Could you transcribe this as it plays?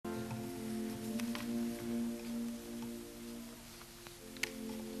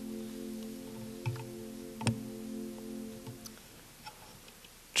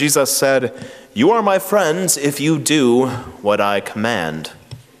Jesus said, "You are my friends if you do what I command."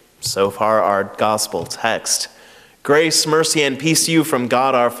 So far, our gospel text. Grace, mercy, and peace to you from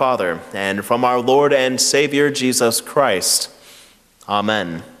God our Father, and from our Lord and Savior Jesus Christ.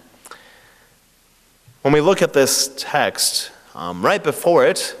 Amen. When we look at this text, right before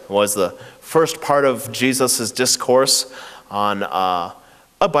it was the first part of Jesus' discourse on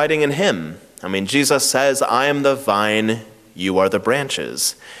abiding in him. Jesus says, "I am the vine, you are the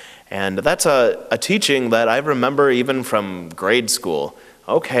branches." And that's a teaching that I remember even from grade school.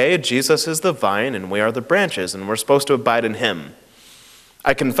 Okay, Jesus is the vine and we are the branches and we're supposed to abide in him.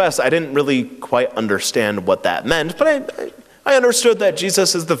 I confess I didn't really quite understand what that meant, but I understood that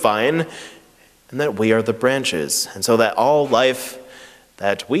Jesus is the vine and that we are the branches, and so that all life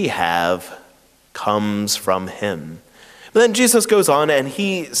that we have comes from him. But then Jesus goes on and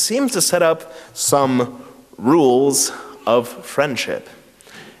he seems to set up some rules of friendship.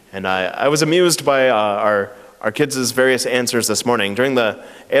 And I was amused by our kids' various answers this morning. During the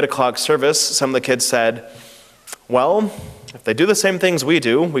 8 o'clock service, some of the kids said, well, if they do the same things we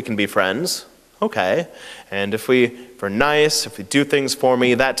do, we can be friends. Okay. And if we're nice, if we do things for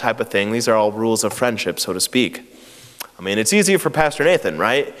me, that type of thing, these are all rules of friendship, so to speak. It's easy for Pastor Nathan,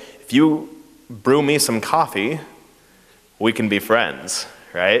 right? If you brew me some coffee, we can be friends,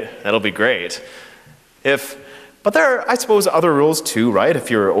 right? That'll be great. But there are, I suppose, other rules too, right? If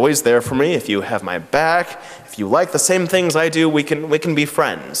you're always there for me, if you have my back, if you like the same things I do, we can be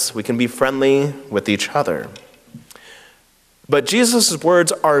friends. We can be friendly with each other. But Jesus'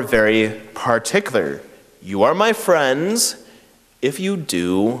 words are very particular. You are my friends if you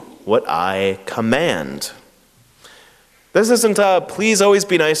do what I command. This isn't please always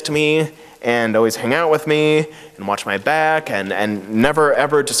be nice to me and always hang out with me and watch my back and never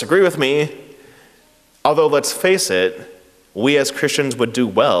ever disagree with me. Although, let's face it, we as Christians would do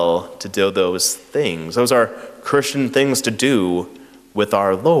well to do those things. Those are Christian things to do with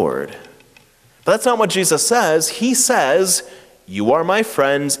our Lord. But that's not what Jesus says. He says, you are my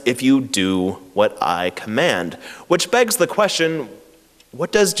friends if you do what I command. Which begs the question,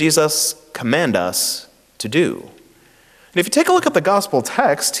 what does Jesus command us to do? And if you take a look at the gospel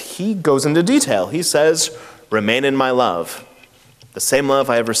text, he goes into detail. He says, remain in my love, the same love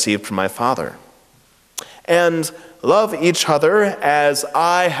I have received from my Father. And love each other as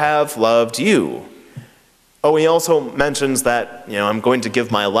I have loved you. Oh, he also mentions that, I'm going to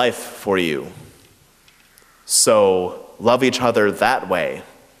give my life for you. So love each other that way.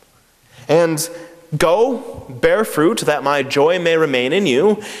 And go, bear fruit, that my joy may remain in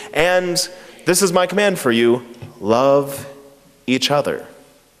you. And this is my command for you, love each other.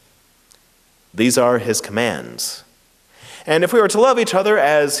 These are his commands. And if we were to love each other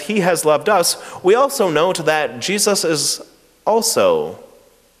as he has loved us, we also note that Jesus is also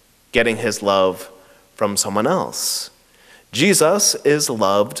getting his love from someone else. Jesus is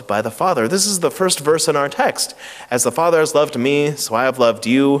loved by the Father. This is the first verse in our text. As the Father has loved me, so I have loved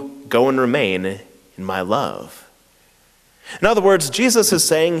you. Go and remain in my love. In other words, Jesus is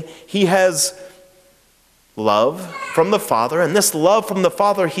saying he has love from the Father, and this love from the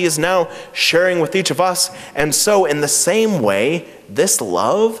Father he is now sharing with each of us. And so in the same way, this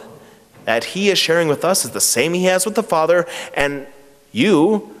love that he is sharing with us is the same he has with the Father, and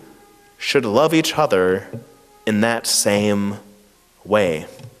you should love each other in that same way.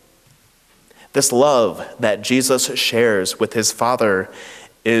 This love that Jesus shares with his Father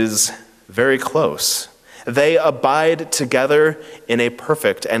is very close. They abide together in a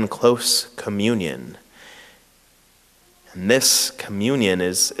perfect and close communion. And this communion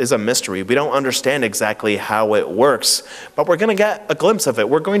is a mystery. We don't understand exactly how it works, but we're going to get a glimpse of it.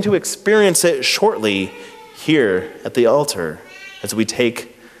 We're going to experience it shortly here at the altar as we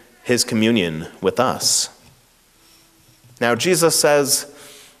take his communion with us. Now, Jesus says,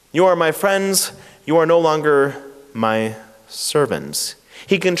 you are my friends, you are no longer my servants.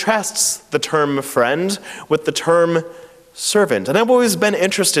 He contrasts the term friend with the term servant. And I've always been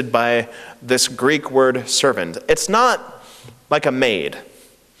interested by this Greek word servant. It's not like a maid.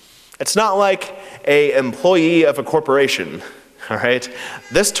 It's not like an employee of a corporation, all right?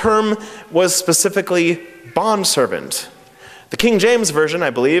 This term was specifically bondservant. The King James Version,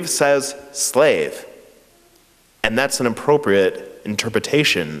 I believe, says slave. And that's an appropriate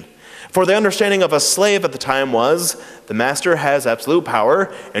interpretation. For the understanding of a slave at the time was, the master has absolute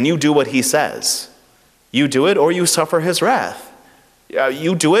power, and you do what he says. You do it or you suffer his wrath.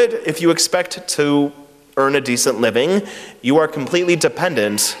 You do it if you expect to earn a decent living. You are completely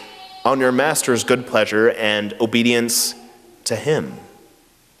dependent on your master's good pleasure and obedience to him.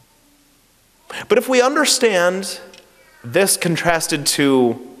 But if we understand this contrasted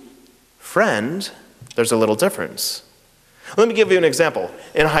to friend, there's a little difference. Let me give you an example.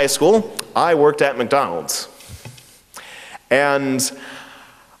 In high school, I worked at McDonald's. And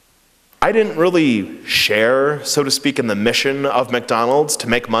I didn't really share, so to speak, in the mission of McDonald's to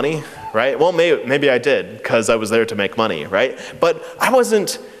make money, right? Well, maybe I did, because I was there to make money, right? But I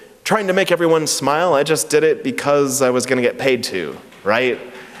wasn't trying to make everyone smile. I just did it because I was going to get paid to, right?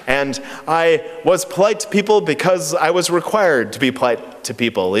 And I was polite to people because I was required to be polite to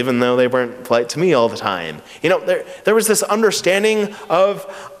people, even though they weren't polite to me all the time. You know, there was this understanding of,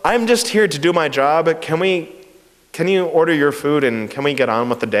 I'm just here to do my job. Can you order your food and can we get on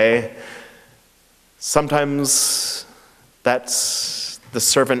with the day? Sometimes that's the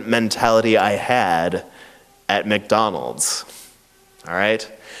servant mentality I had at McDonald's, all right?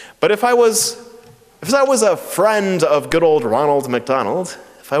 But if I was a friend of good old Ronald McDonald,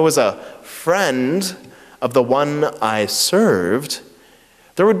 if I was a friend of the one I served,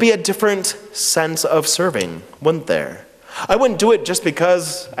 there would be a different sense of serving, wouldn't there? I wouldn't do it just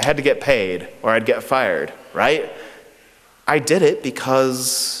because I had to get paid or I'd get fired, right? I did it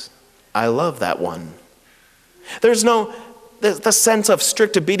because I love that one. The sense of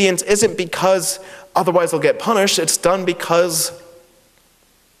strict obedience isn't because otherwise I'll get punished. It's done because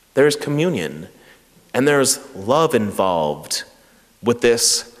there's communion and there's love involved with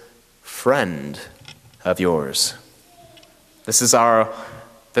this friend of yours. This is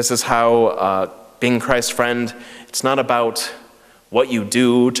how being Christ's friend, it's not about what you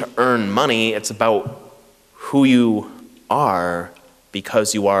do to earn money. It's about who you are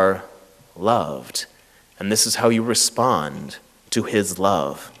because you are loved. And this is how you respond to his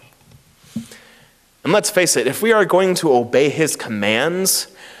love. And let's face it, if we are going to obey his commands,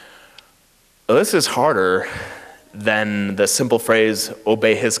 this is harder than the simple phrase,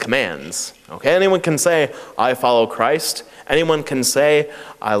 obey his commands. Okay, anyone can say, I follow Christ. Anyone can say,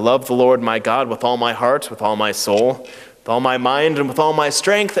 I love the Lord my God with all my heart, with all my soul, with all my mind, and with all my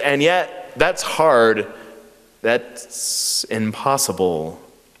strength, and yet that's hard. That's impossible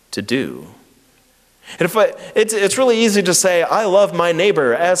to do. And it's really easy to say, I love my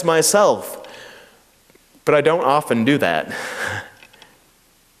neighbor as myself, but I don't often do that.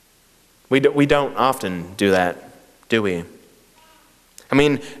 We don't often do that, do we? I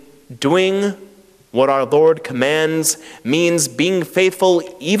mean, doing what our Lord commands means being faithful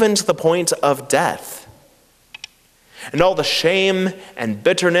even to the point of death. And all the shame and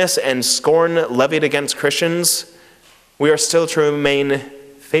bitterness and scorn levied against Christians, we are still to remain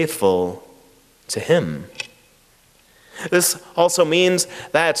faithful to him. This also means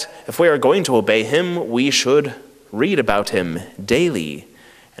that if we are going to obey him, we should read about him daily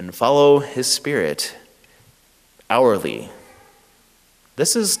and follow his spirit hourly.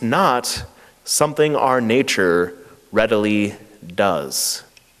 This is not something our nature readily does.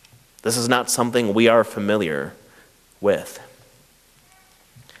 This is not something we are familiar with.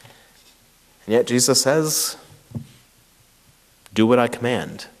 And yet Jesus says, do what I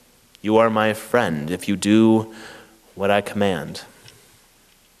command. You are my friend if you do what I command.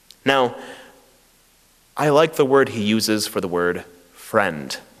 Now, I like the word he uses for the word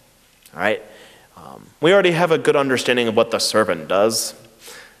friend. All right? We already have a good understanding of what the servant does.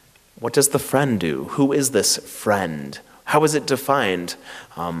 What does the friend do? Who is this friend? How is it defined?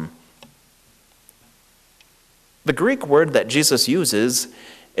 The Greek word that Jesus uses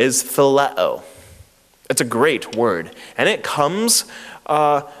is phileo. It's a great word, and it comes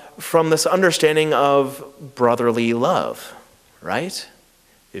from this understanding of brotherly love, right?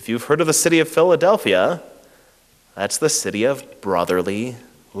 If you've heard of the city of Philadelphia, that's the city of brotherly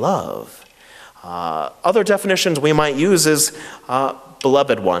love. Other definitions we might use is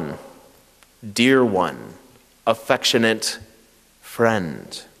beloved one, dear one, affectionate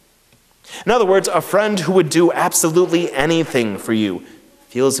friend. In other words, a friend who would do absolutely anything for you,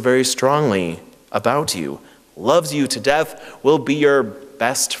 feels very strongly about you, loves you to death, will be your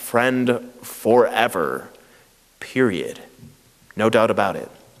best friend forever, period. No doubt about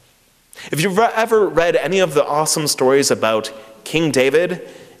it. If you've ever read any of the awesome stories about King David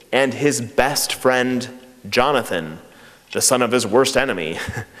and his best friend Jonathan, the son of his worst enemy,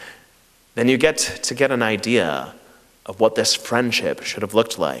 then you get an idea of what this friendship should have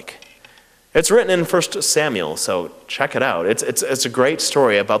looked like. It's written in 1 Samuel, so check it out. It's a great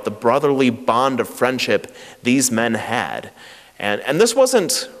story about the brotherly bond of friendship these men had. And this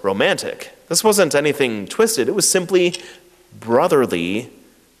wasn't romantic. This wasn't anything twisted. It was simply brotherly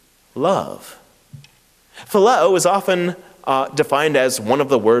love. Phileo is often defined as one of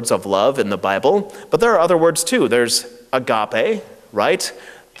the words of love in the Bible, but there are other words too. There's agape, right?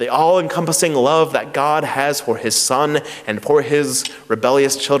 The all-encompassing love that God has for his son and for his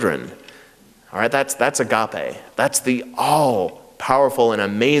rebellious children. All right, that's agape. That's the all-powerful and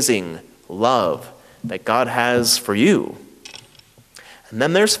amazing love that God has for you. And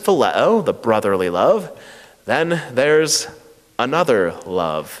then there's phileo, the brotherly love. Then there's another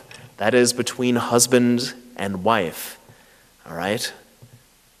love that is between husband and wife. All right?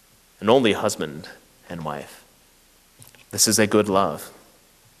 And only husband and wife. This is a good love.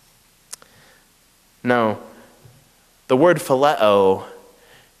 Now, the word phileo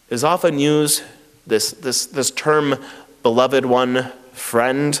is often used, this term, beloved one,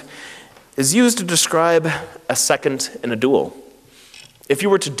 friend, is used to describe a second in a duel. If you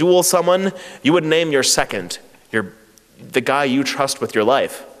were to duel someone, you would name your second, the guy you trust with your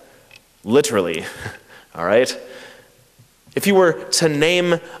life. Literally, all right? If you were to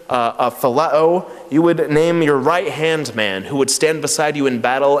name a phileo, you would name your right-hand man who would stand beside you in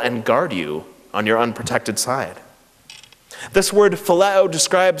battle and guard you on your unprotected side. This word phileo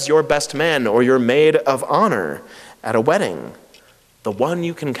describes your best man or your maid of honor at a wedding, the one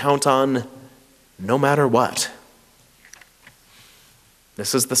you can count on no matter what.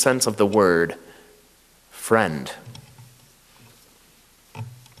 This is the sense of the word friend.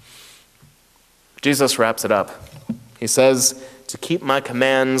 Jesus wraps it up. He says, to keep my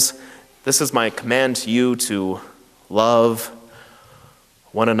commands, this is my command to you, to love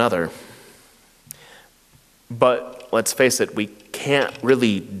one another. But let's face it, we can't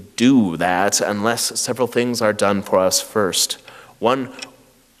really do that unless several things are done for us first. One,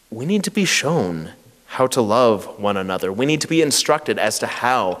 we need to be shown how to love one another. We need to be instructed as to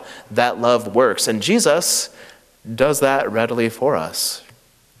how that love works. And Jesus does that readily for us.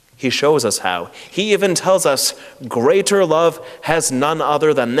 He shows us how. He even tells us greater love has none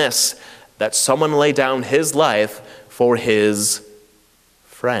other than this, that someone lay down his life for his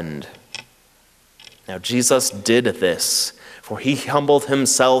friend. Now, Jesus did this, for he humbled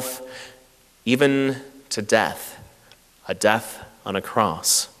himself even to death, a death on a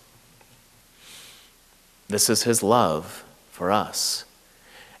cross. This is his love for us.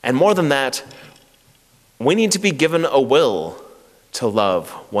 And more than that, we need to be given a will to love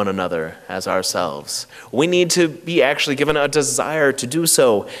one another as ourselves. We need to be actually given a desire to do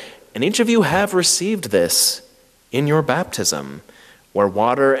so. And each of you have received this in your baptism, where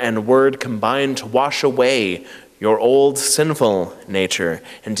water and word combine to wash away your old sinful nature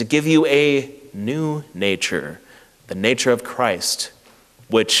and to give you a new nature, the nature of Christ,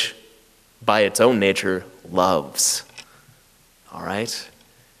 which by its own nature loves. All right?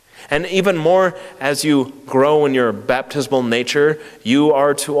 And even more, as you grow in your baptismal nature, you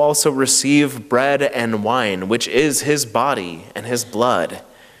are to also receive bread and wine, which is his body and his blood.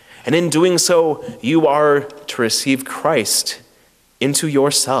 And in doing so, you are to receive Christ into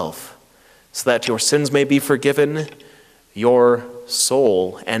yourself, so that your sins may be forgiven, your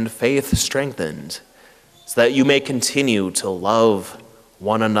soul and faith strengthened, so that you may continue to love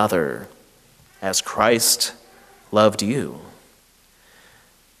one another as Christ loved you.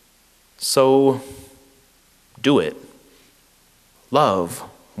 So do it. Love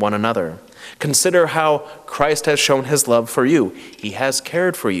one another. Consider how Christ has shown his love for you. He has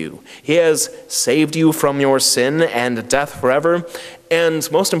cared for you. He has saved you from your sin and death forever.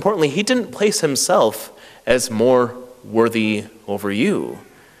 And most importantly, he didn't place himself as more worthy over you.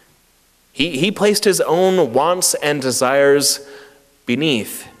 He placed his own wants and desires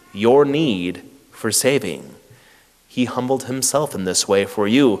beneath your need for saving. He humbled himself in this way for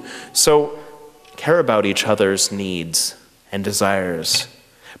you. So care about each other's needs and desires.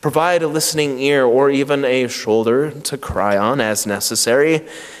 Provide a listening ear or even a shoulder to cry on as necessary.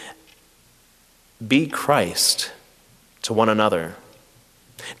 Be Christ to one another.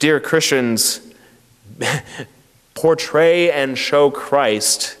 Dear Christians, portray and show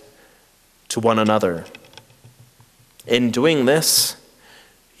Christ to one another. In doing this,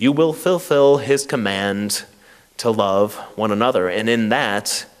 you will fulfill his command to love one another, and in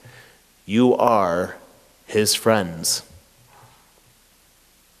that, you are his friends.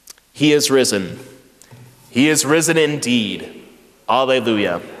 He is risen. He is risen indeed.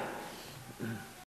 Alleluia.